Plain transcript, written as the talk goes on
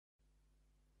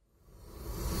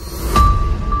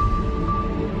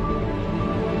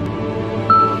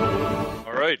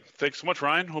Thanks so much,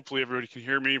 Ryan. Hopefully everybody can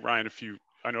hear me. Ryan,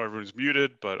 I know everyone's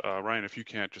muted, but Ryan, if you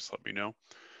can't, just let me know.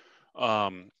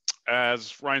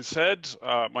 As Ryan said,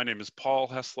 my name is Paul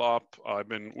Heslop. I've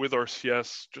been with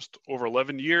RCS just over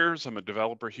 11 years. I'm a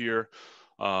developer here.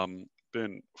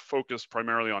 Been focused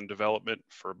primarily on development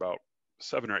for about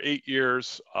 7 or 8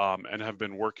 years, and have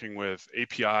been working with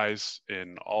APIs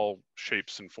in all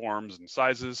shapes and forms and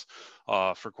sizes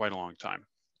for quite a long time.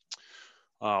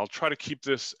 I'll try to keep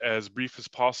this as brief as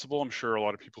possible. I'm sure a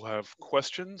lot of people have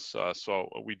questions, so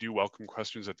we do welcome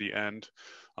questions at the end.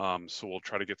 So we'll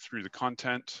try to get through the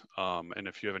content, and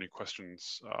if you have any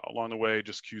questions along the way,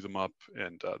 just queue them up,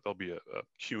 and there'll be a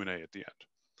Q&A at the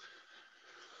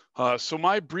end. So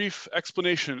my brief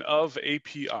explanation of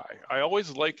API. I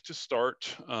always like to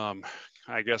start,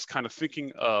 I guess, kind of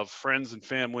thinking of friends and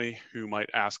family who might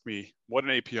ask me what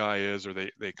an API is, or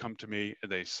they come to me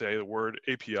and they say the word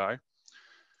API.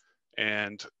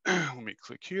 And let me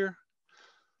click here.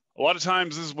 A lot of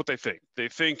times this is what they think. They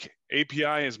think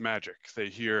API is magic. They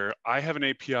hear, I have an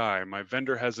API, my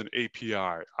vendor has an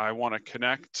API, I want to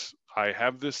connect, I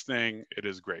have this thing, it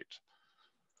is great.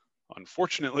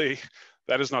 Unfortunately,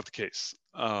 that is not the case.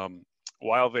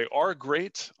 While they are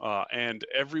great and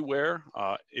everywhere,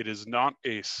 it is not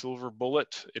a silver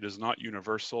bullet, it is not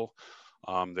universal.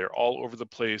 They're all over the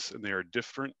place and they are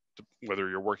different, whether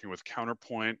you're working with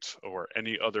Counterpoint or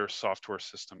any other software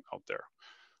system out there.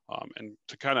 And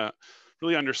to kind of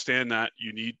really understand that,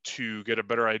 you need to get a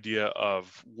better idea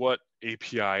of what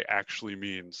API actually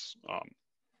means,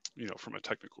 from a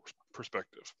technical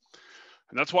perspective.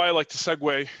 And that's why I like to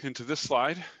segue into this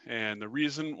slide. And the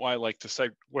reason why I like to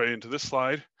segue into this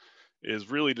slide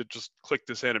is really to just click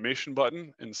this animation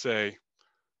button and say,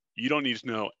 you don't need to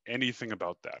know anything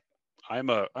about that. I'm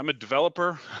a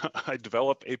developer. I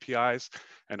develop APIs,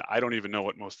 and I don't even know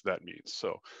what most of that means.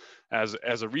 So,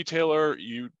 as a retailer,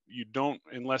 you don't,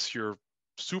 unless you're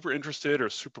super interested or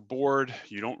super bored,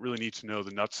 you don't really need to know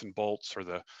the nuts and bolts or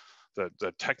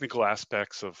the technical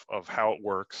aspects of how it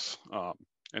works.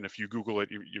 And if you Google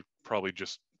it, you probably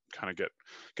just kind of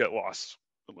get lost.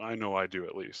 I know I do,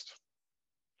 at least.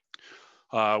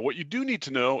 What you do need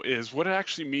to know is what it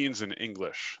actually means in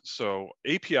English. So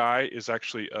API is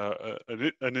actually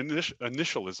an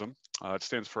initialism. It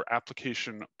stands for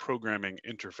Application Programming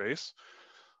Interface.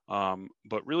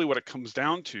 But really what it comes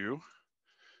down to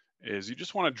is you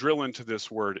just want to drill into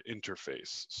this word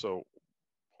interface. So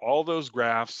all those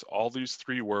graphs, all these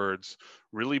 3 words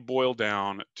really boil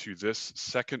down to this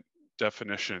second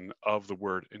definition of the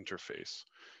word interface.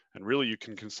 And really you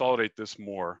can consolidate this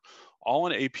more. All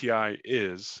an API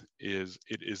is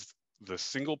it is the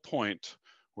single point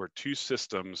where 2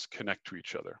 systems connect to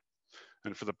each other.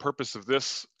 And for the purpose of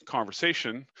this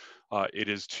conversation, it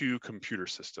is 2 computer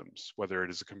systems, whether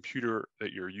it is a computer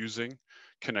that you're using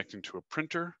connecting to a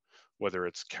printer, whether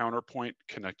it's Counterpoint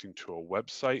connecting to a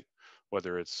website,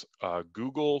 whether it's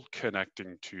Google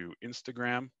connecting to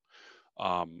Instagram.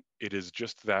 It is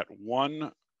just that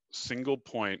one single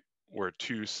point where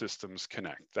 2 systems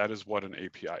connect. That is what an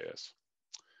API is.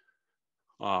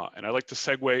 And I like to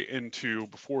segue into,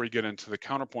 before we get into the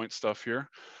Counterpoint stuff here,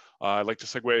 I'd like to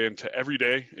segue into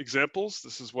everyday examples.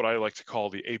 This is what I like to call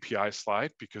the API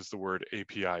slide, because the word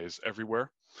API is everywhere.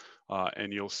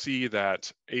 And you'll see that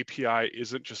API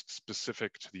isn't just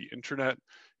specific to the internet.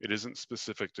 It isn't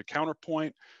specific to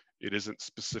Counterpoint. It isn't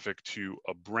specific to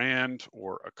a brand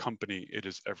or a company. It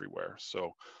is everywhere.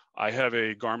 So I have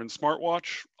a Garmin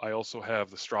smartwatch. I also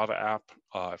have the Strava app.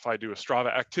 If I do a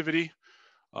Strava activity,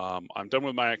 I'm done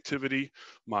with my activity.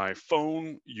 My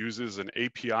phone uses an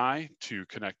API to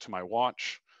connect to my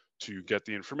watch to get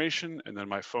the information. And then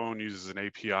my phone uses an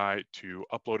API to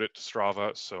upload it to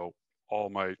Strava. So all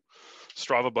my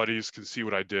Strava buddies can see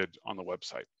what I did on the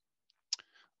website.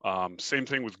 Same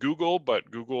thing with Google, but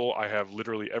Google, I have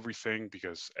literally everything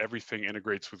because everything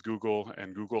integrates with Google,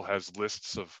 and Google has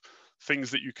lists of things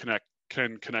that you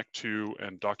can connect to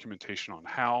and documentation on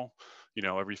how,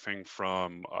 everything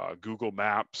from Google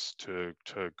Maps to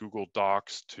Google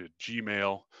Docs to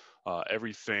Gmail,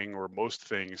 everything or most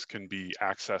things can be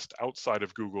accessed outside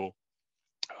of Google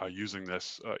using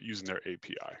their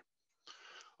API.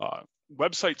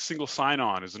 Website single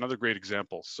sign-on is another great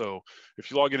example. So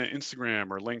if you log in at Instagram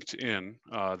or LinkedIn,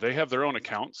 they have their own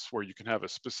accounts where you can have a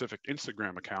specific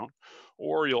Instagram account,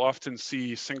 or you'll often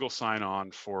see single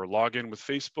sign-on for login with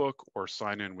Facebook or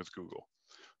sign in with Google.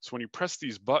 So when you press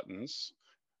these buttons,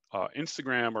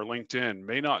 Instagram or LinkedIn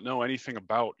may not know anything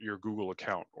about your Google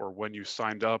account or when you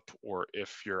signed up or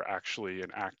if you're actually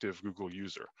an active Google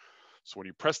user. So when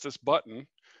you press this button,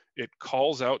 it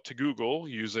calls out to Google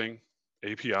using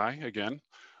API again,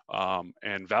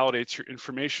 and validates your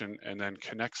information and then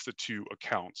connects the two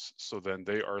accounts. So then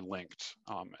they are linked.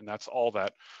 And that's all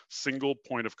that single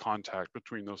point of contact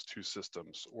between those two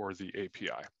systems, or the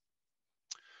API.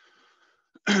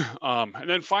 And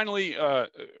then finally,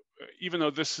 even though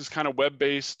this is kind of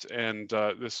web-based and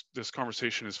this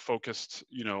conversation is focused,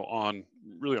 on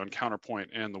really on Counterpoint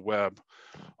and the web,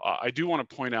 I do want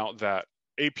to point out that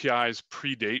APIs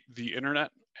predate the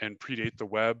internet and predate the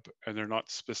web, and they're not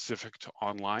specific to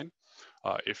online.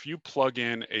 If you plug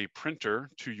in a printer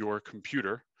to your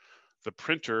computer, the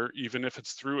printer, even if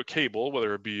it's through a cable,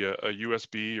 whether it be a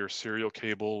USB or serial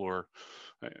cable or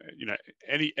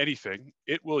anything,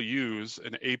 it will use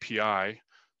an API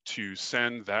to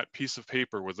send that piece of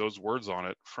paper with those words on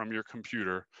it from your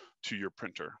computer to your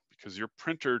printer, because your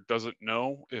printer doesn't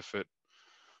know if it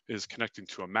is connecting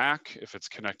to a Mac, if it's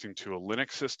connecting to a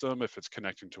Linux system, if it's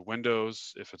connecting to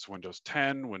Windows, if it's Windows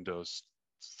 10, Windows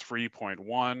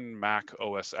 3.1, Mac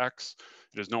OS X.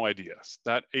 It has no idea.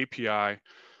 That API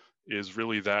is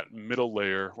really that middle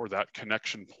layer, or that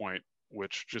connection point,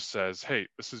 which just says, hey,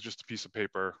 this is just a piece of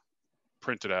paper,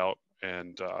 print it out,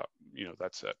 and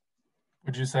that's it.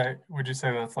 Would you say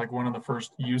that's like one of the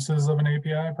first uses of an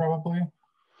API, probably?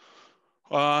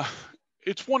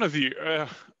 It's one of the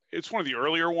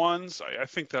earlier ones. I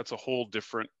think that's a whole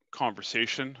different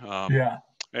conversation. Yeah.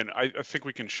 And I think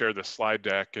we can share the slide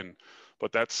deck,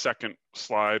 but that second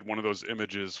slide, one of those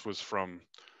images was from,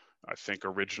 I think,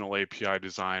 original API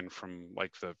design from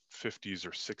like the 50s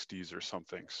or 60s or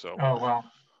something. So, oh, wow.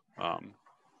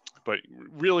 But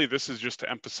really, this is just to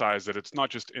emphasize that it's not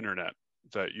just internet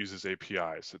that uses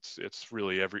APIs. It's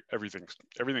really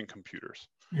everything computers.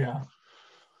 Yeah.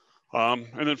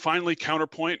 And then finally,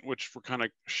 Counterpoint, which we're kind of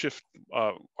shift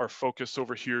our focus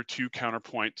over here to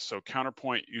Counterpoint. So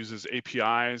Counterpoint uses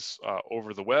APIs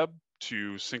over the web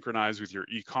to synchronize with your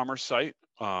e-commerce site.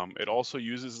 It also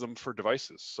uses them for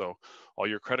devices. So all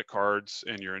your credit cards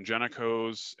and your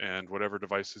Ingenicos and whatever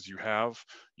devices you have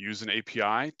use an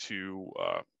API to,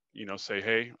 say,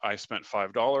 hey, I spent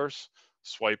 $5,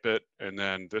 swipe it, and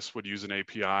then this would use an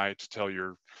API to tell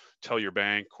your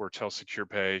bank or tell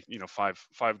SecurePay,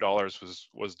 $5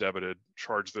 was debited,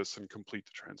 charge this and complete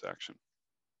the transaction.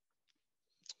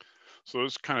 So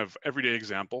those kind of everyday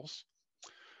examples.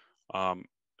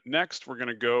 Next, we're going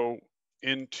to go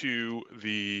into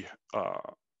the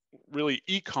really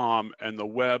e-com and the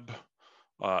web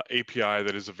API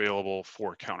that is available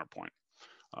for Counterpoint.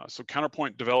 So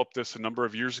Counterpoint developed this a number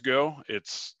of years ago.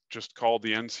 It's just called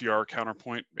the NCR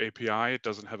Counterpoint API. It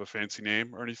doesn't have a fancy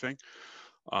name or anything.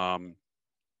 And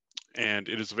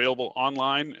it is available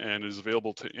online and is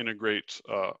available to integrate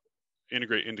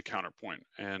into Counterpoint.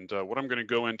 And what I'm going to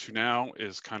go into now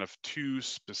is kind of two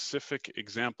specific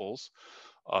examples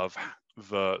of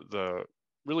the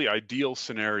really ideal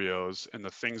scenarios and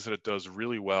the things that it does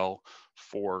really well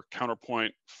for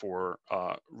Counterpoint for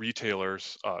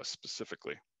retailers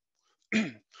specifically.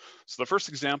 So the first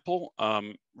example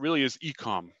really is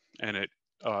e-com, and it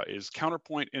is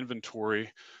Counterpoint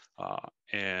inventory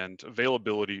and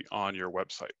availability on your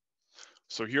website.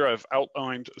 So here I've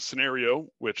outlined a scenario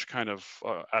which kind of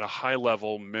at a high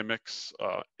level mimics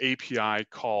API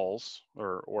calls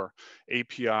or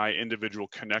API individual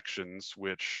connections,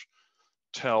 which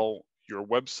tell your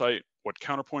website what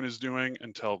Counterpoint is doing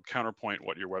and tell Counterpoint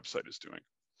what your website is doing.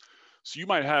 So you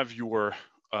might have your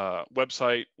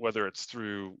website, whether it's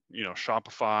through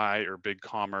Shopify or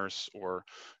BigCommerce or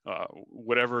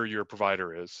whatever your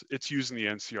provider is, it's using the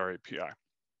NCR API.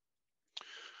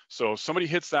 So somebody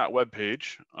hits that web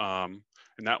page, and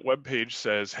that web page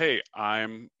says, "Hey,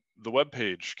 I'm the web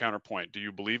page Counterpoint. Do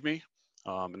you believe me?"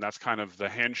 And that's kind of the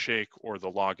handshake or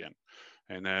the login.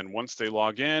 And then once they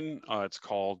log in, it's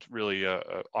called really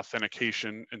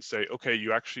authentication, and say, "Okay,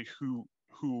 you actually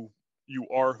who you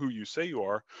are, who you say you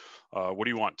are. What do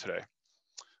you want today?"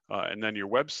 And then your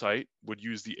website would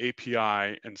use the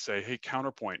API and say, "Hey,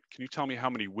 Counterpoint, can you tell me how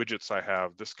many widgets I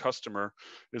have? This customer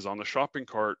is on the shopping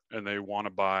cart and they want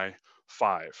to buy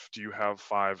 5. Do you have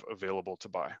 5 available to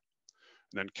buy?"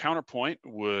 And then Counterpoint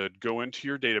would go into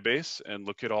your database and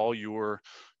look at all your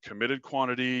committed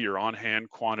quantity, your on-hand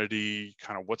quantity,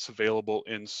 kind of what's available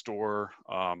in store,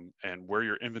 and where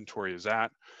your inventory is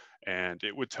at. And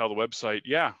it would tell the website,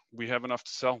 "Yeah, we have enough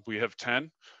to sell. We have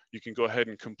 10. You can go ahead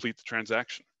and complete the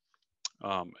transaction."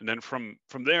 And then from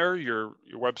there, your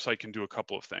website can do a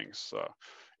couple of things.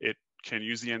 It can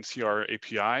use the NCR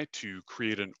API to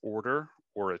create an order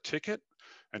or a ticket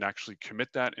and actually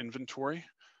commit that inventory.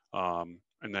 And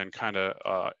then kind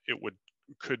of it would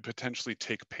could potentially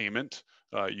take payment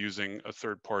using a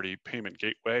third-party payment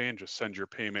gateway and just send your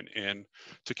payment in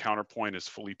to Counterpoint as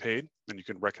fully paid, and you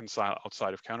can reconcile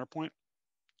outside of Counterpoint.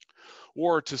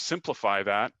 Or to simplify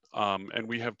that, and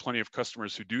we have plenty of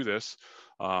customers who do this,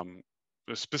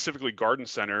 specifically garden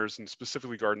centers, and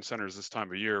specifically garden centers this time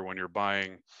of year when you're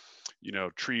buying,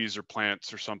 trees or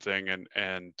plants or something, and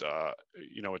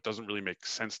it doesn't really make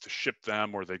sense to ship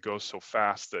them, or they go so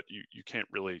fast that you can't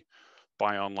really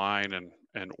buy online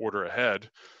and order ahead.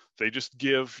 They just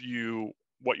give you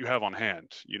what you have on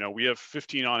hand. We have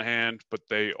 15 on hand, but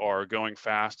they are going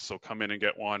fast, so come in and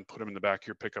get one, put them in the back of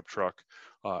your pickup truck,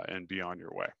 and be on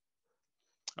your way.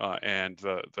 And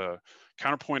the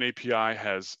Counterpoint API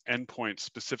has endpoints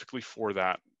specifically for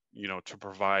that, to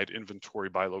provide inventory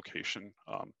by location,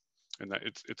 and that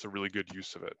it's a really good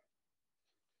use of it.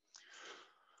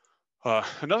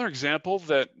 Another example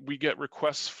that we get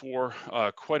requests for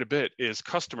quite a bit is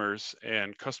customers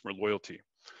and customer loyalty.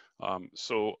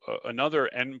 So another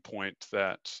endpoint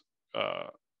that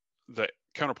the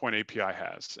Counterpoint API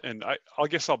has, and I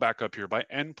guess I'll back up here. By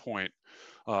endpoint,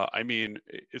 I mean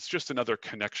it's just another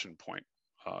connection point.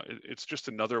 It's just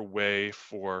another way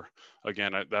for,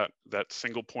 again, that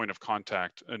single point of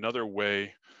contact, another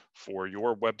way for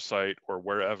your website or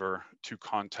wherever to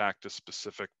contact a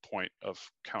specific point of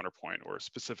Counterpoint or a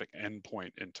specific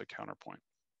endpoint into Counterpoint.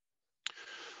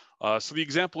 So the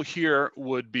example here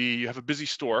would be you have a busy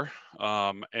store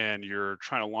and you're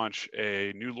trying to launch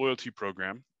a new loyalty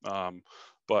program,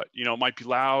 but it might be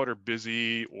loud or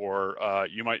busy, or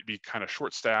you might be kind of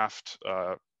short-staffed.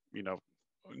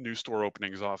 New store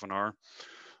openings often are.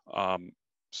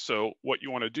 So what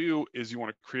you want to do is you want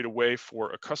to create a way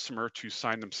for a customer to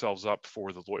sign themselves up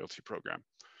for the loyalty program.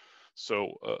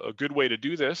 So a good way to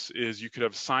do this is you could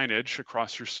have signage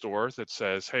across your store that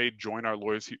says, hey, join our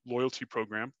loyalty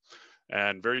program.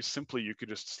 And very simply, you could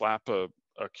just slap a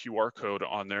QR code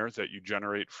on there that you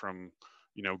generate from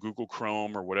Google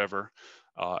Chrome or whatever.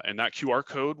 And that QR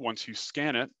code, once you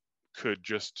scan it, could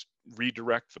just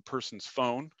redirect the person's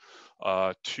phone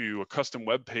to a custom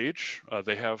web page.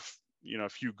 They have,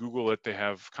 if you Google it, they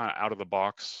have kind of out of the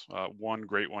box. One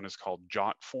great one is called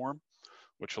Jot Form,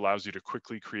 which allows you to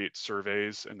quickly create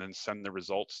surveys and then send the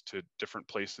results to different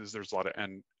places. There's a lot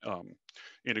of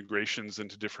integrations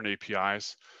into different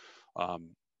APIs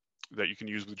that you can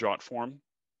use with Jot Form.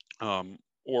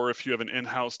 Or if you have an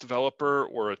in-house developer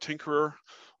or a tinkerer,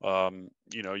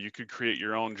 you could create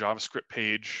your own JavaScript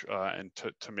page, and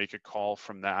to make a call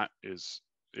from that is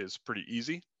pretty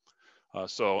easy.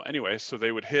 So anyway, so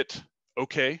they would hit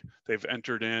OK. They've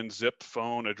entered in zip,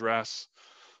 phone, address,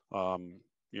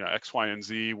 X, Y, and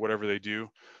Z, whatever they do.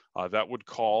 That would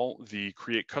call the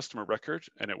create customer record,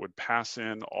 and it would pass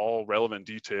in all relevant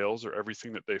details or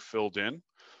everything that they filled in.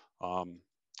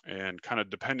 And kind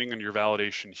of depending on your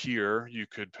validation here, you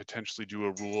could potentially do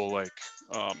a rule like,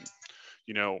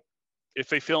 if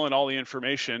they fill in all the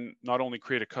information, not only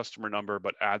create a customer number,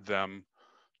 but add them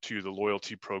to the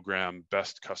loyalty program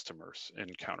best customers in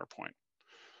Counterpoint.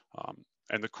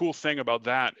 And the cool thing about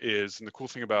that is, and the cool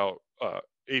thing about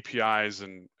APIs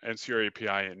and NCR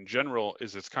API in general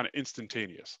is it's kind of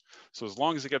instantaneous. So as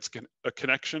long as it gets a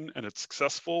connection and it's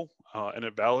successful and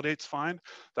it validates fine,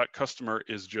 that customer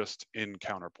is just in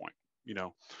Counterpoint.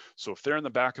 So if they're in the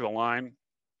back of the line,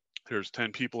 there's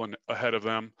 10 people ahead of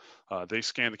them. They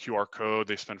scan the QR code.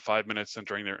 They spend 5 minutes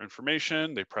entering their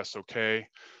information. They press OK.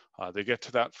 They get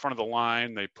to that front of the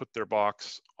line. They put their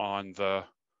box on the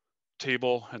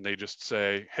table and they just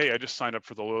say, hey, I just signed up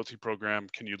for the loyalty program.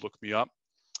 Can you look me up?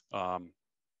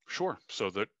 Sure.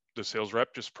 So the sales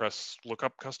rep just press look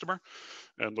up customer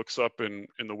and looks up in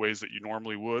the ways that you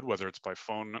normally would, whether it's by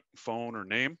phone or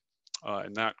name.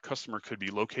 And that customer could be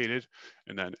located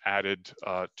and then added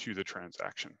to the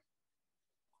transaction.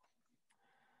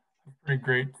 Pretty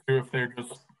great too.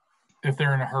 If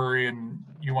they're in a hurry and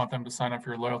you want them to sign up for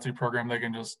your loyalty program, they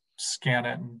can just scan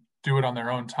it and do it on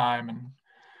their own time, and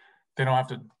they don't have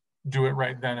to do it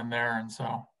right then and there. And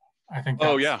so I think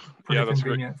that's pretty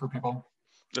convenient for people.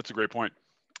 That's a great point.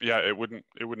 Yeah, it wouldn't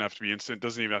have to be instant. It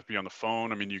doesn't even have to be on the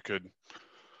phone. I mean, you could.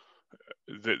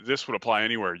 This would apply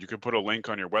anywhere. You could put a link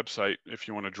on your website if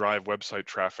you want to drive website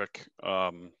traffic.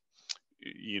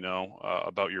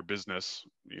 About your business.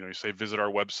 You say visit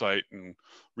our website and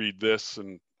read this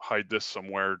and hide this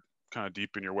somewhere kind of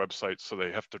deep in your website, so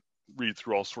they have to read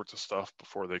through all sorts of stuff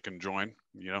before they can join.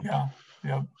 Yeah.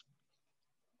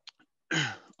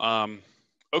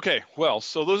 Okay, well,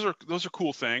 so those are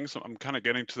cool things. I'm kind of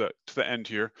getting to the end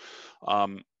here.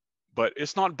 but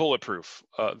it's not bulletproof.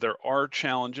 There are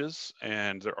challenges,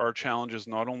 and there are challenges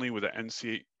not only with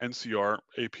the NCR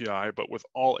API, but with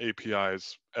all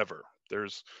APIs ever.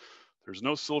 There's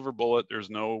no silver bullet, there's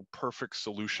no perfect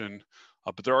solution,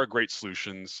 but there are great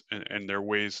solutions, and there are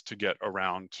ways to get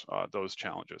around those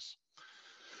challenges.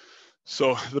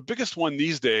 So the biggest one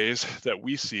these days that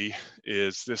we see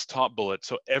is this top bullet.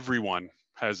 So everyone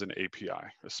has an API,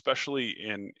 especially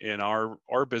in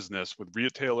our business with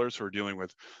retailers who are dealing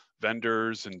with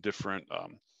vendors and different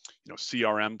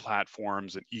CRM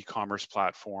platforms and e-commerce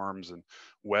platforms and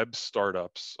web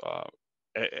startups.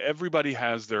 Everybody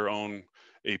has their own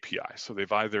API. So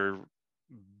they've either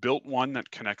built one that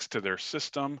connects to their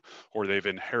system, or they've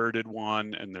inherited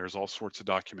one, and there's all sorts of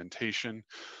documentation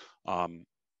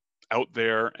out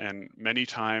there, and many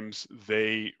times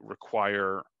they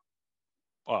require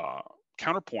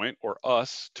Counterpoint or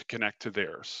us to connect to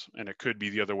theirs, and it could be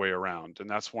the other way around. And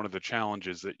that's one of the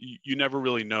challenges that you never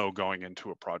really know going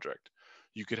into a project.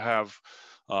 You could have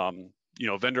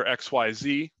vendor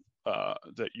XYZ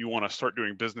that you want to start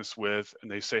doing business with, and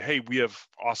they say, hey, we have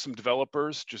awesome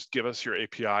developers, just give us your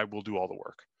API, we'll do all the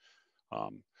work.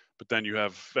 But then you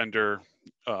have vendor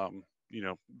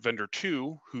vendor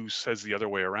two who says the other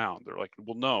way around. They're like,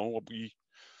 well, no,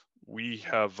 we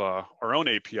have our own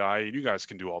API, and you guys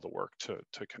can do all the work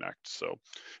to connect. So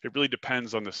it really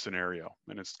depends on the scenario,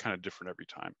 and it's kind of different every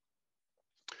time.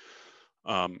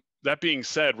 That being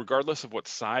said, regardless of what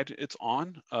side it's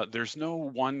on, there's no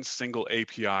one single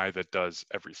API that does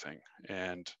everything.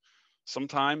 And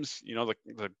sometimes,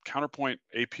 the Counterpoint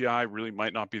API really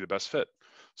might not be the best fit.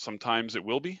 Sometimes it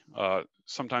will be,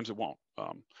 sometimes it won't.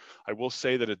 I will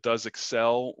say that it does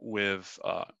excel with,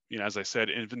 as I said,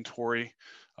 inventory,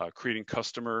 creating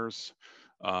customers,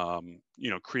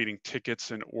 creating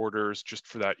tickets and orders just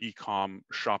for that e-com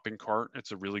shopping cart.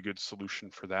 It's a really good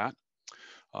solution for that.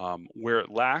 Where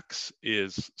it lacks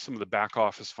is some of the back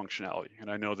office functionality. And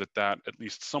I know that at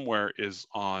least somewhere is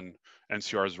on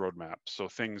NCR's roadmap. So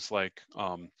things like,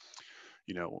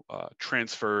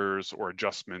 transfers or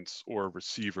adjustments or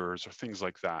receivers or things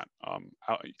like that.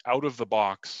 Out of the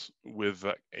box with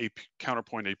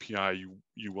Counterpoint API,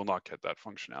 you will not get that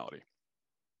functionality.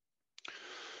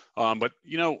 But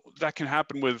that can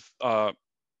happen with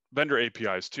vendor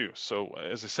APIs too. So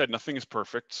as I said, nothing is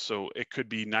perfect. So it could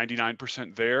be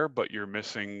 99% there, but you're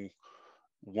missing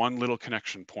one little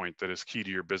connection point that is key to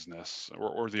your business,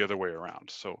 or the other way around.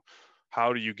 So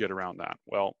how do you get around that?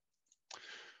 Well,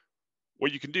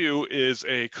 what you can do is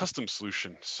a custom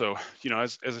solution. So,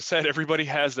 as I said, everybody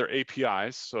has their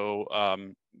APIs. So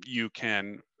you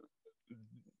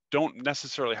don't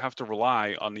necessarily have to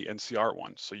rely on the NCR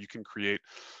one. So you can create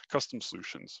custom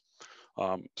solutions.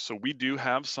 So we do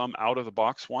have some out of the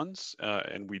box ones,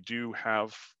 and we do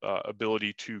have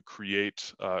ability to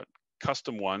create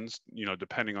custom ones,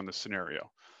 depending on the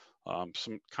scenario.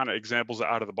 Some kind of examples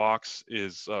out of the box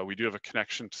is we do have a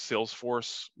connection to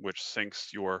Salesforce, which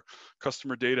syncs your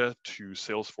customer data to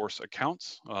Salesforce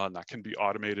accounts. And that can be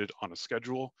automated on a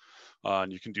schedule.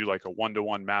 And you can do like a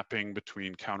one-to-one mapping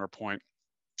between Counterpoint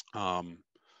and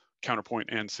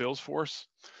Salesforce.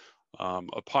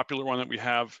 A popular one that we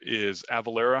have is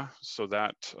Avalara. So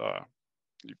that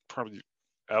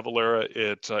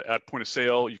Avalara, at point of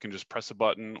sale, you can just press a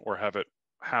button or have it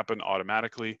happen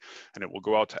automatically, and it will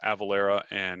go out to Avalara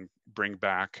and bring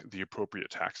back the appropriate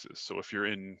taxes. So if you're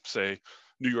in, say,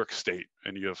 New York State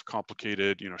and you have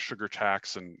complicated, sugar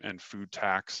tax and food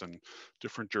tax and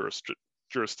different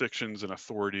jurisdictions and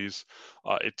authorities,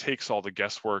 it takes all the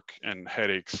guesswork and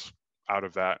headaches out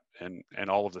of that and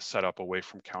all of the setup away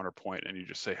from Counterpoint, and you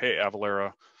just say, hey,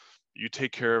 Avalara, you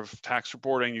take care of tax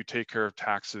reporting, you take care of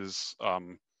taxes.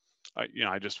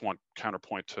 I just want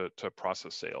Counterpoint to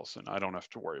process sales, and I don't have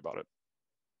to worry about it.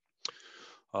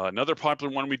 Another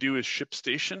popular one we do is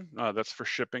ShipStation. That's for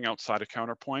shipping outside of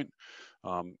Counterpoint.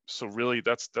 So really,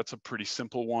 that's a pretty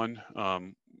simple one.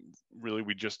 Really,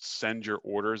 we just send your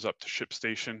orders up to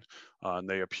ShipStation, and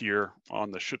they appear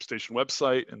on the ShipStation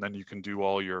website, and then you can do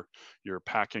all your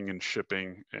packing and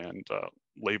shipping and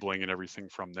labeling and everything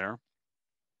from there.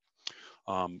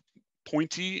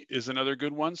 Pointy is another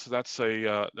good one. So that's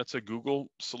a Google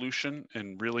solution,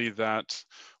 and really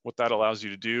what that allows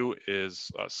you to do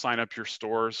is sign up your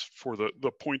stores for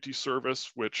the Pointy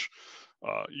service, which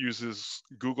uses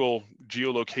Google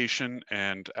geolocation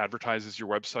and advertises your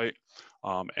website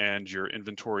and your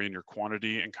inventory and your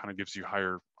quantity, and kind of gives you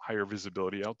higher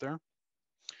visibility out there.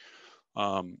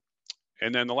 And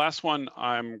then the last one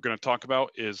I'm going to talk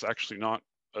about is actually not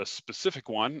a specific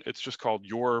one. It's just called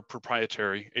your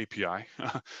proprietary API.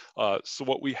 So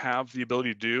what we have the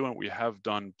ability to do, and we have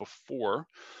done before,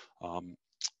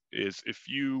 is if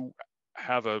you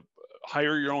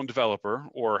hire your own developer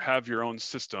or have your own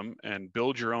system and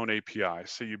build your own API.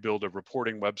 Say you build a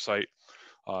reporting website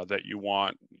that you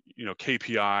want,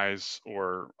 KPIs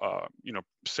or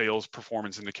sales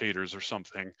performance indicators or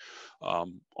something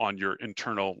on your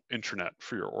internal intranet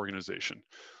for your organization.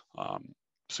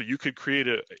 So you could create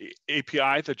an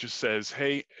API that just says,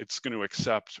 hey, it's going to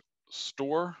accept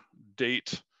store,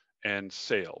 date, and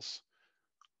sales.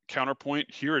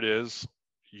 Counterpoint, here it is.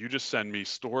 You just send me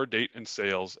store, date, and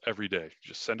sales every day.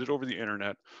 Just send it over the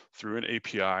internet through an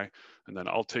API, and then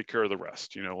I'll take care of the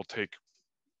rest. We'll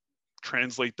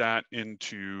translate that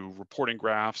into reporting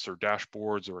graphs or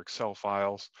dashboards or Excel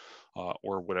files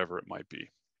or whatever it might be.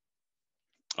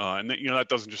 And then, that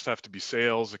doesn't just have to be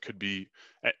sales. It could be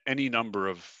any number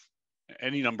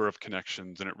of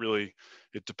connections, and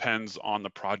it depends on the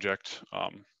project,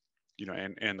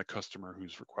 and the customer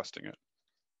who's requesting it.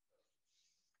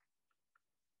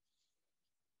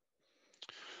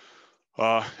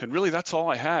 And really, that's all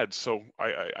I had. So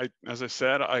as I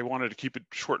said, I wanted to keep it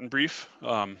short and brief,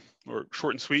 or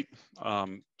short and sweet.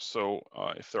 So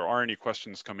if there are any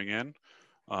questions coming in,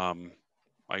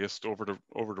 I guess over to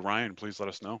Ryan. Please let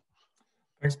us know.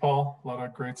 Thanks, Paul. A lot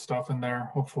of great stuff in there.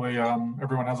 Hopefully,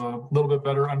 everyone has a little bit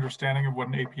better understanding of what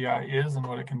an API is and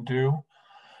what it can do.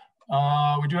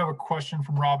 We do have a question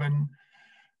from Robin.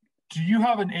 Do you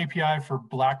have an API for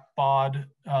Blackbaud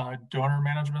donor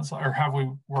management, or have we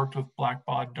worked with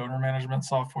Blackbaud donor management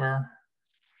software?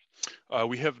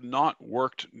 We have not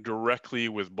worked directly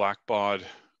with Blackbaud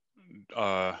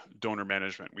donor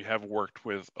management. We have worked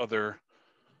with other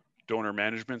donor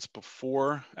managements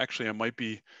before. Actually,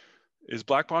 is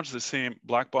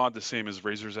Blackbaud the same as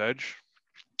Razor's Edge?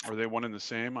 Are they one and the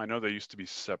same? I know they used to be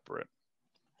separate.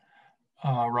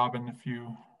 Robin, if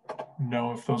you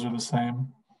know if those are the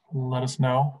same, let us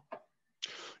know.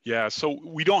 Yeah, so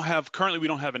currently we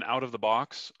don't have an out of the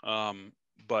box,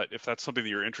 but if that's something that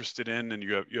you're interested in and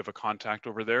you have a contact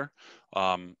over there,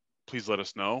 please let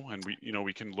us know, and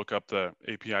we can look up the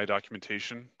API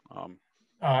documentation.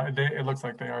 It looks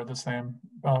like they are the same,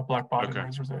 Blackbaud and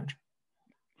Razor's Edge.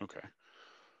 Okay.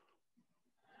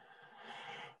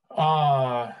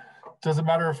 Does it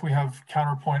matter if we have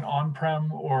Counterpoint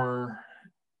on-prem or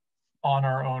on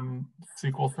our own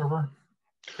SQL Server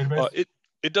database?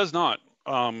 It does not.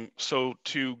 So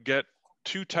to get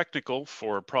too technical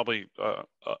for probably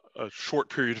a short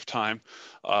period of time,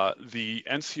 the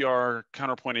NCR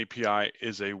Counterpoint API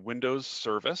is a Windows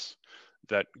service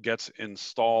that gets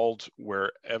installed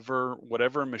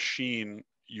whatever machine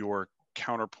your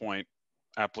Counterpoint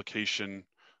application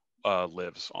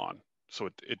lives on. So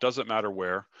it doesn't matter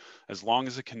where, as long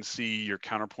as it can see your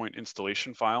Counterpoint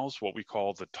installation files, what we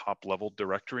call the top level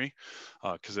directory,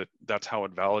 because that's how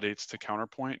it validates to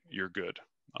Counterpoint, you're good.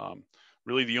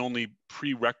 Really the only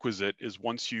prerequisite is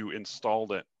once you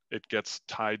installed it, it gets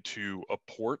tied to a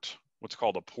port, what's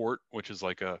called a port, which is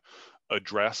like a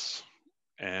address.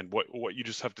 And what you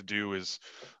just have to do is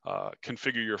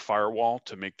configure your firewall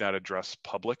to make that address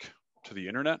public to the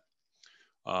internet.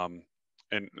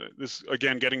 And this,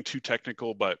 again, getting too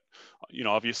technical, but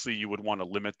obviously you would want to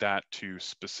limit that to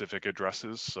specific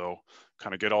addresses. So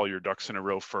kind of get all your ducks in a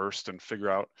row first and figure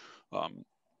out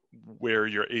where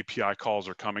your API calls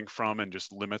are coming from and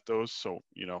just limit those. So,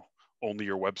 only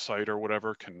your website or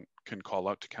whatever can call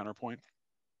out to Counterpoint.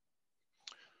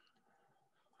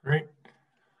 Great.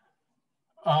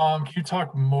 Can you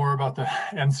talk more about the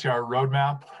NCR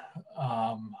roadmap?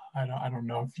 I don't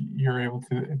know if you're able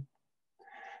to.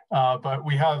 But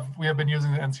we have been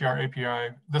using the NCR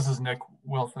API. This is Nick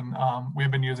Wilson.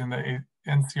 We've been using the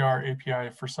NCR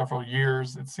API for several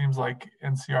years. It seems like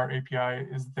NCR API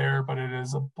is there, but it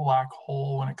is a black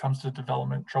hole when it comes to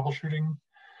development troubleshooting.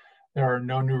 There are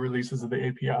no new releases of the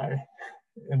API,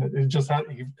 and it just I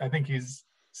think he's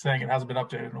saying it hasn't been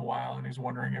updated in a while, and he's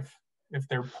wondering if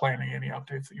they're planning any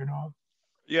updates that you know of.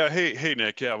 Yeah. Hey,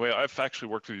 Nick. Yeah, well, I've actually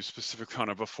worked with you specifically on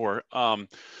it before.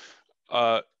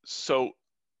 So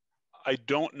I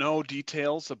don't know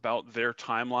details about their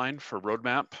timeline for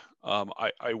roadmap.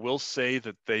 I will say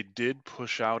that they did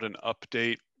push out an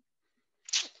update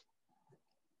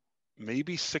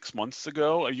maybe 6 months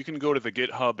ago. You can go to the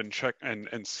GitHub and check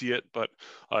and see it, but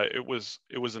it was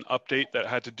an update that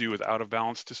had to do with out of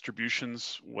balance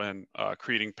distributions when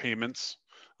creating payments.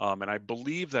 And I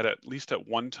believe that at least at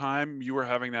one time you were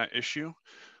having that issue.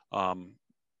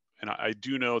 And I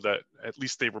do know that at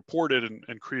least they reported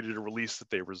and created a release that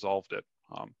they resolved it.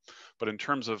 But in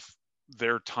terms of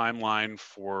their timeline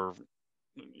for,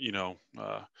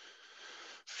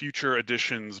 future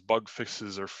additions, bug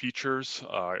fixes, or features,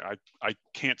 I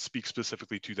can't speak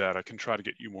specifically to that. I can try to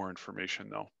get you more information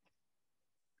though.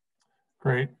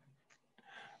 Great.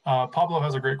 Pablo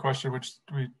has a great question, which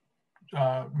we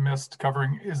missed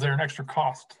covering. Is there an extra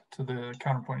cost to the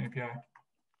Counterpoint API?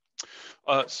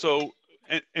 So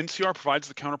NCR provides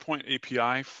the Counterpoint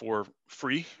API for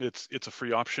free. It's a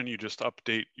free option. You just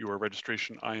update your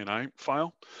registration INI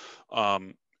file.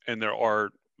 And there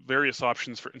are various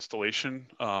options for installation.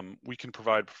 We can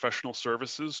provide professional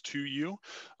services to you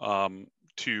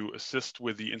to assist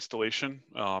with the installation.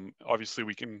 Obviously,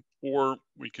 we can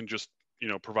just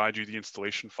provide you the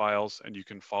installation files, and you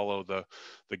can follow the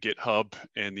GitHub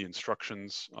and the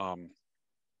instructions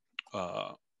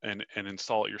and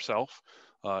install it yourself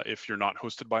if you're not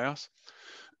hosted by us.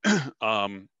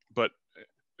 But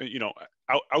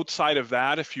outside of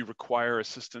that, if you require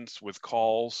assistance with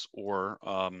calls or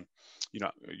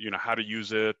how to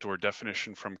use it or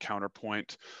definition from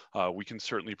Counterpoint, we can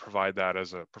certainly provide that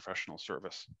as a professional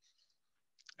service.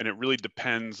 And it really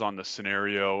depends on the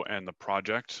scenario and the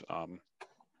project,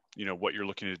 what you're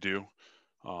looking to do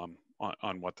on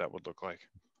what that would look like.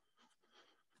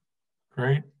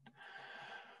 Great.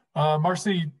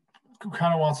 Marcy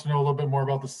kind of wants to know a little bit more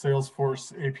about the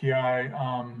Salesforce API.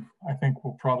 I think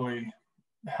we'll probably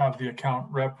have the account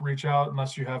rep reach out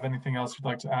unless you have anything else you'd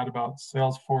like to add about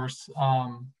Salesforce.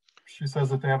 She says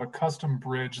that they have a custom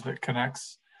bridge that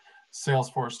connects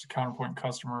Salesforce to Counterpoint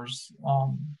customers,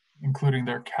 including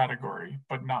their category,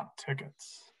 but not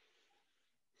tickets.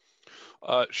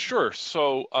 Sure.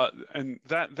 So, and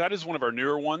that is one of our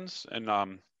newer ones,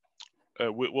 and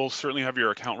we'll certainly have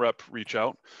your account rep reach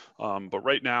out. But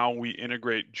right now, we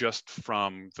integrate just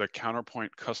from the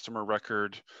Counterpoint customer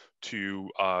record to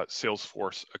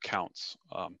Salesforce accounts.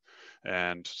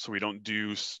 And so we don't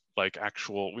do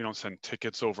we don't send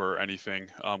tickets over or anything.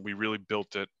 We really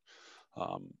built it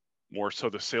more so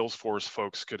the Salesforce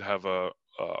folks could have a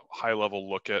high level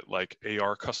look at like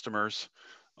AR customers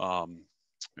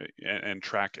and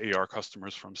track AR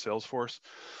customers from Salesforce.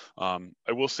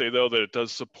 I will say though that it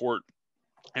does support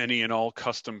any and all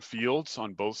custom fields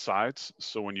on both sides.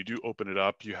 So when you do open it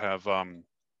up, you have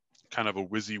kind of a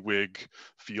WYSIWYG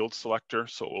field selector.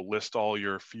 So it will list all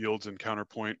your fields in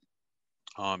Counterpoint,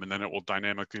 and then it will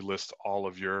dynamically list all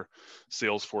of your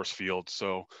Salesforce fields.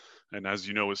 So, and as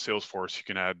you know, with Salesforce, you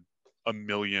can add 1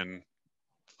 million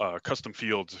custom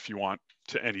fields if you want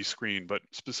to any screen, but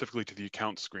specifically to the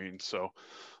account screen. So,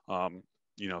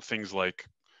 things like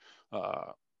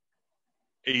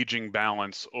aging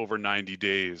balance over 90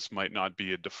 days might not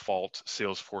be a default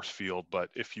Salesforce field, but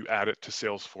if you add it to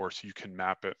Salesforce, you can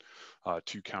map it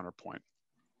to Counterpoint.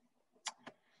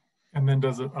 And then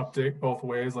does it update both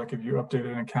ways? Like if you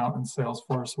update an account in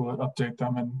Salesforce, will it update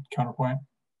them in Counterpoint?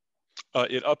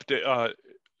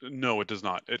 No, it does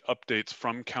not. It updates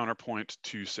from Counterpoint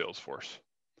to Salesforce.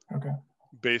 Okay.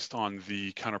 Based on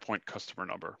the Counterpoint customer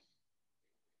number.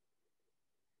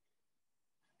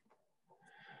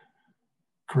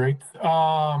 Great.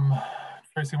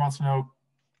 Tracy wants to know,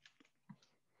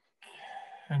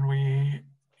 can we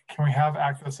have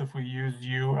access if we use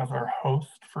you as our host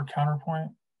for Counterpoint?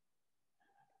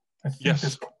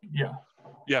 Yes. Yeah.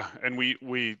 Yeah, and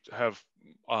we have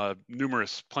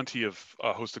plenty of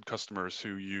hosted customers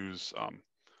who use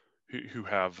who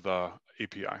have the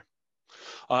API.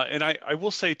 And I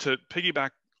will say, to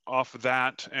piggyback off of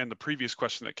that and the previous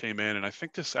question that came in, and I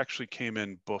think this actually came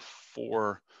in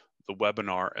before the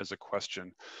webinar as a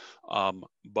question,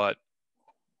 but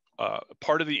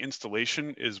part of the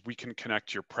installation is we can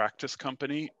connect your practice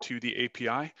company to the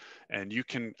API, and you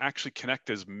can actually connect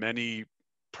as many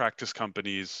practice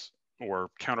companies or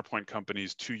Counterpoint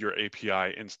companies to your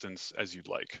API instance as you'd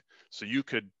like. So you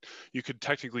could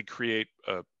technically create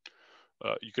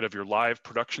you could have your live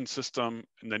production system,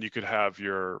 and then you could have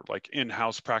your like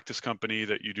in-house practice company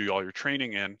that you do all your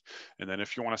training in. And then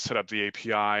if you want to set up the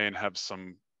API and have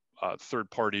some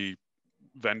third-party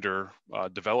vendor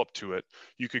develop to it,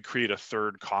 you could create a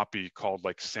third copy called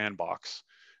like Sandbox.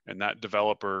 And that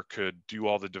developer could do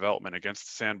all the development against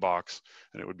the Sandbox,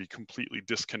 and it would be completely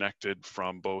disconnected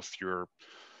from both your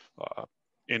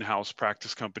in-house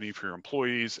practice company for your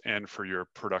employees and for your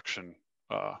production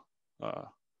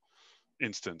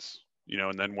instance.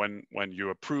 And then when you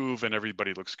approve and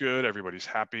everybody looks good, everybody's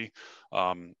happy,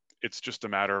 it's just a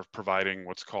matter of providing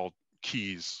what's called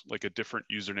keys, like a different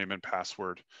username and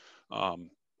password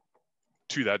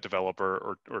to that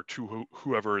developer or to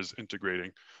whoever is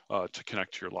integrating to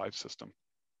connect to your live system.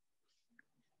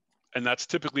 And that's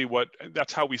typically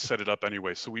that's how we set it up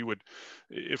anyway. So we would,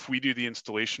 if we do the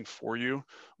installation for you,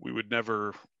 we would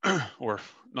never, or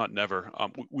not never,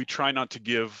 we try not to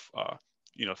give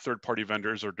third-party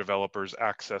vendors or developers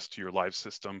access to your live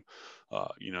system,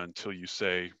 until you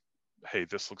say, hey,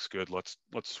 this looks good. Let's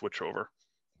switch over.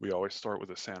 We always start with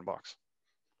a sandbox.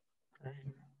 Great.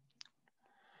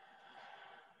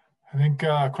 I think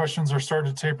questions are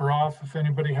starting to taper off. If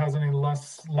anybody has any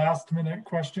last minute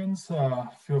questions,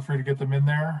 feel free to get them in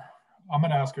there. I'm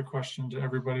going to ask a question to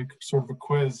everybody, sort of a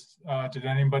quiz. Did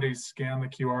anybody scan the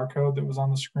QR code that was on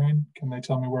the screen? Can they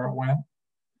tell me where it went?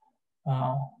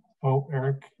 Oh,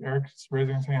 Eric's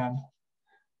raising his hand.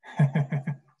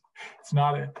 It's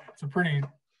a pretty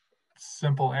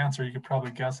simple answer. You could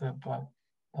probably guess it, but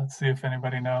let's see if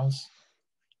anybody knows.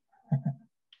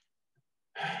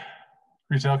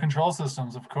 Retail control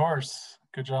systems, of course.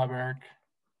 Good job, Eric.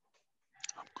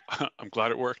 I'm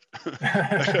glad it worked.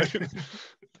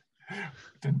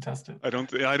 Didn't test it. I don't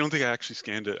think I actually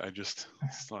scanned it. I just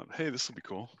thought, hey, this will be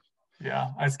cool.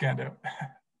 Yeah, I scanned it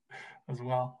as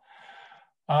well.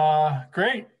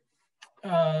 Great.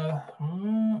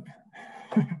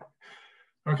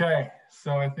 Okay,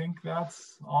 so I think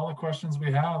that's all the questions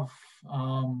we have.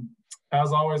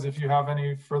 As always, if you have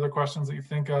any further questions that you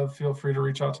think of, feel free to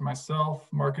reach out to myself,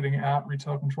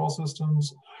 marketing@Retail Control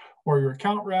Systems, or your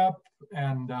account rep,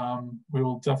 and we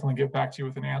will definitely get back to you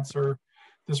with an answer.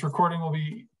 This recording will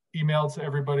be emailed to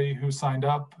everybody who signed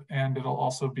up, and it'll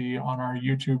also be on our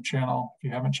YouTube channel. If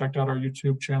you haven't checked out our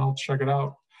YouTube channel, check it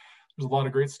out. There's a lot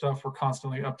of great stuff we're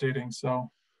constantly updating, so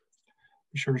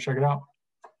be sure to check it out.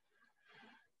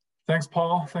 Thanks,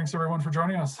 Paul. Thanks, everyone, for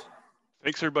joining us.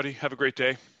 Thanks, everybody. Have a great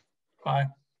day. Bye.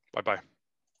 Bye-bye.